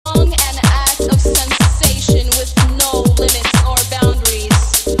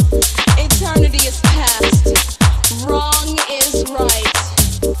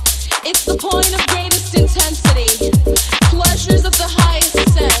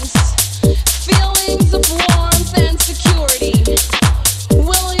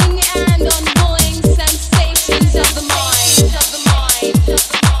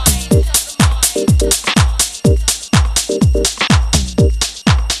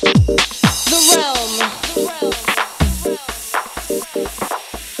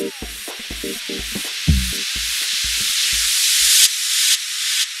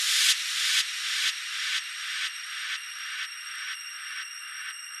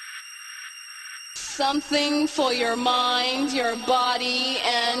Something for your mind, your body,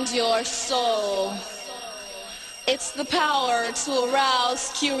 and your soul. It's the power to arouse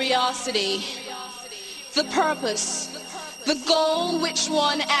curiosity, the purpose, the goal which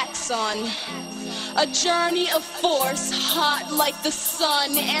one acts on. A journey of force, hot like the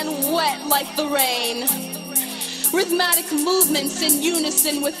sun and wet like the rain. Rhythmic movements in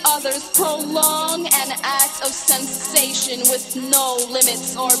unison with others prolong an act of sensation with no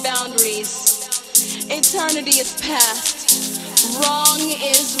limits or boundaries. Eternity is past, wrong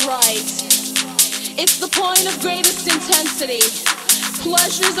is right. It's the point of greatest intensity,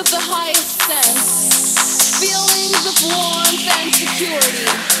 pleasures of the highest sense, feelings of warmth and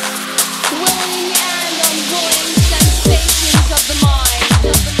security.